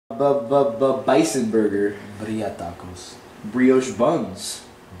Bison burger. Birria tacos. Brioche buns.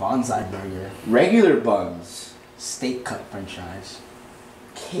 Bonsai burger. Regular buns. Steak cut french fries.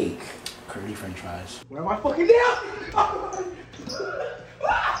 Cake. Curly french fries. Where am I fucking down?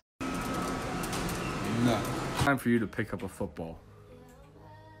 No. Time for you to pick up a football.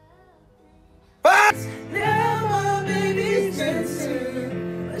 Now my baby's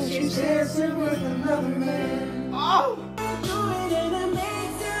dancing, but she's dancing with another man. Oh!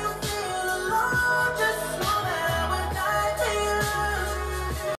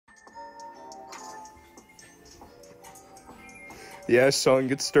 Yeah, son,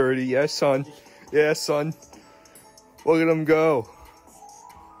 get sturdy. Yeah, son. Yeah, son. Look at him go.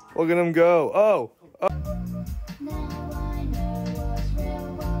 Look at him go. Oh.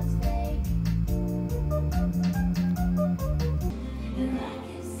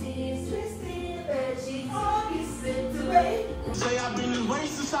 Say I've been this way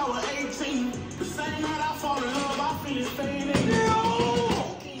since I was 18. The same night I fall in love, I feel it's fading.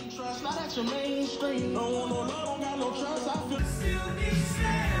 Can't trust, now that's your mainstream. Don't want no love, don't got no trust. I feel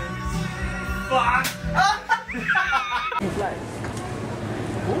Green flag.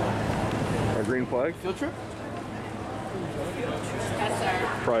 A green flag? Field trip? Yes,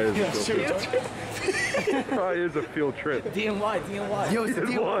 sir. Probably is a field trip. Probably is a field trip. DNY. Yo, it's a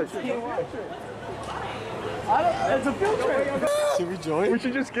What? It's a field trip. Should we join? We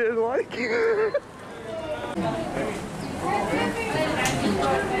should just get like.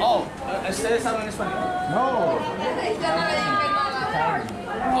 Oh, ustedes hablan español. No.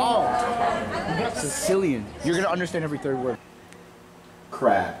 Oh, Sicilian. You're gonna understand every third word.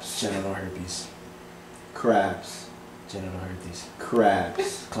 Crabs. Genital herpes. Crabs. Genital herpes.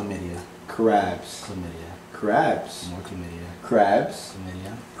 Crabs. Chlamydia. Crabs. Chlamydia. Crabs. More chlamydia. Crabs.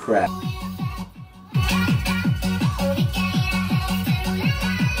 Chlamydia. Crabs.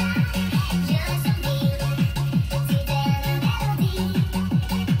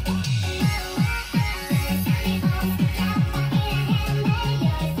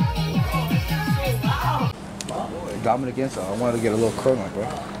 Dominic Inside. I wanted to get a little curl like, bro.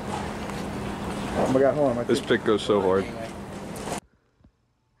 Oh my god, hold on. This pick goes so hard.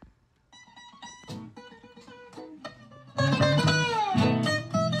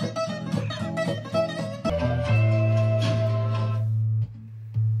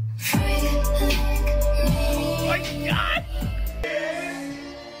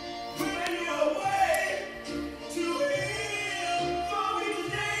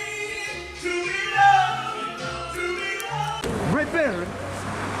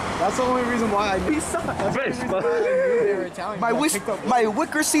 That's the only reason why I knew. That's the only reason why I knew they were Italian. My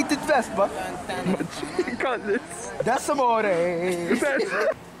wicker seated Vespa. Got this. That's amore.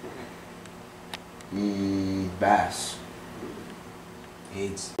 Bass.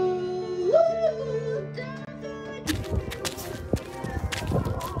 AIDS.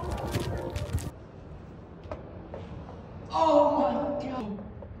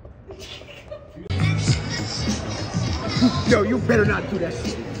 Yo, you better not do that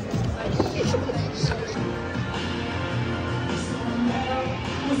shit.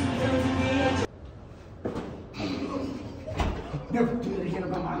 Never do that again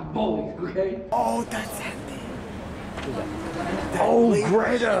about my bowling, okay? Oh, that's that thing. Oh,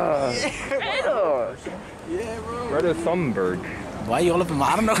 Greta. Greta. Yeah, bro. Greta Thunberg. Why you all up in my?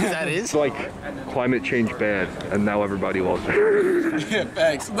 I don't know who that is. It's like climate change bad, and now everybody loves her. Yeah,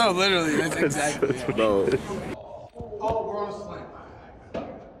 facts. No, literally, that's exactly. No. Oh, we're on a slant.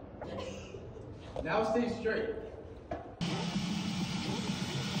 Now stay straight.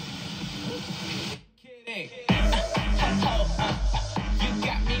 Kidding. You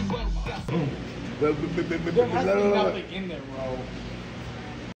got me woke up. There has to be nothing in there, bro.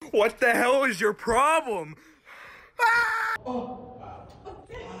 What the hell is your problem? Oh.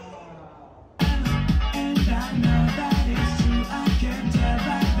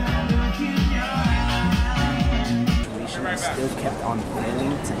 Still kept on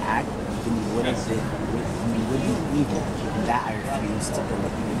failing to act, then you would have been, you wouldn't even. That I refuse to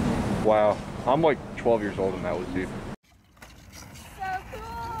believe. Wow, I'm like 12 years old and that was deep. So cool!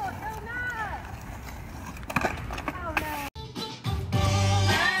 So nice! Oh no.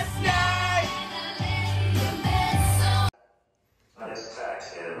 Last night. Nice tax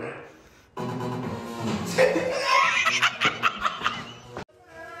anime.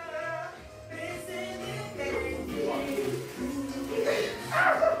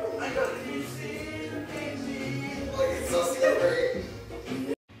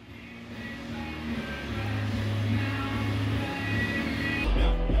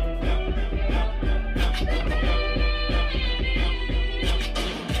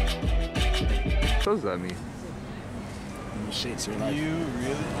 What does that mean? Shades your life. You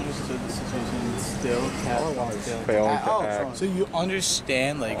really understood the situation and still kept on failing. Failing to act. So you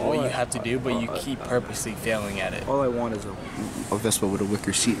understand like what you have to do, but you keep purposely failing at it. All I want is a Vespa with a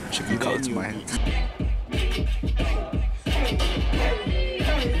wicker seat. She can call it to my hand.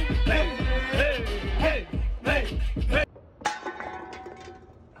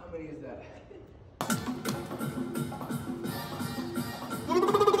 How many is that?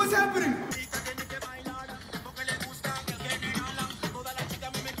 What's happening?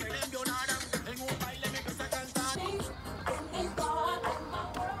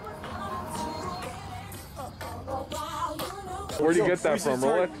 Where'd you get that from,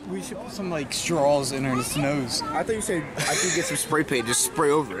 Rolex? We should put some like straws in her nose. I thought you said I could get some spray paint, just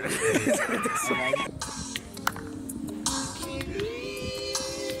spray over it.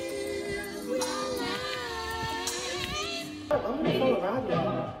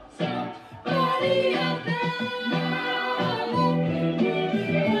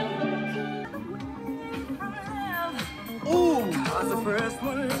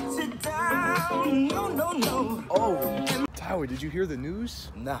 Oh, Tyler, did you hear the news?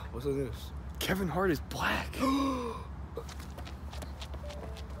 Nah, what's the news? Kevin Hart is black.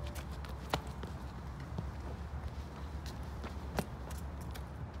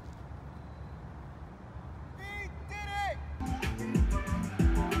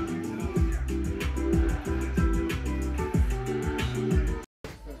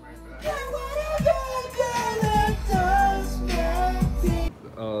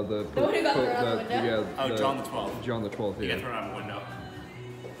 The one who got thrown out the window? Yeah, Oh, John the 12th. John the 12th, You yeah. got thrown out the window.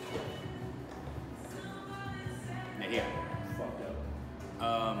 Yeah, he got fucked up.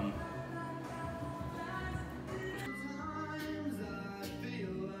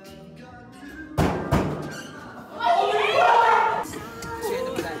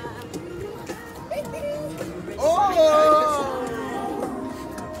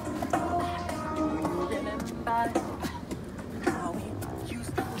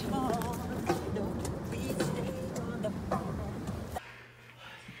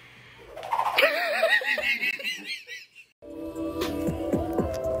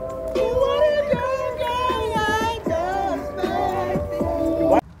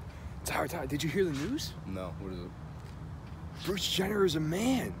 Tyler, did you hear the news? No, what is it? Bruce Jenner is a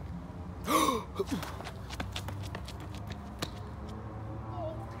man.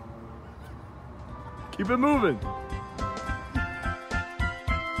 Keep it moving.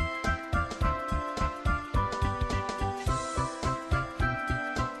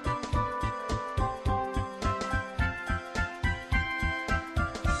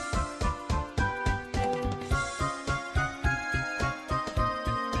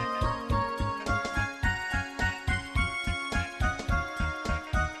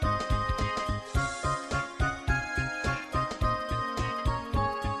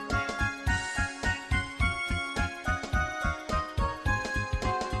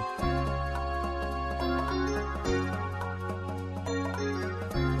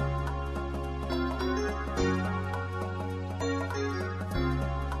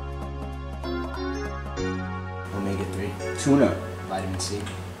 Omega-3. Tuna. Vitamin C.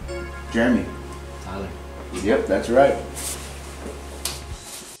 Jeremy. Tyler. Yep, that's right.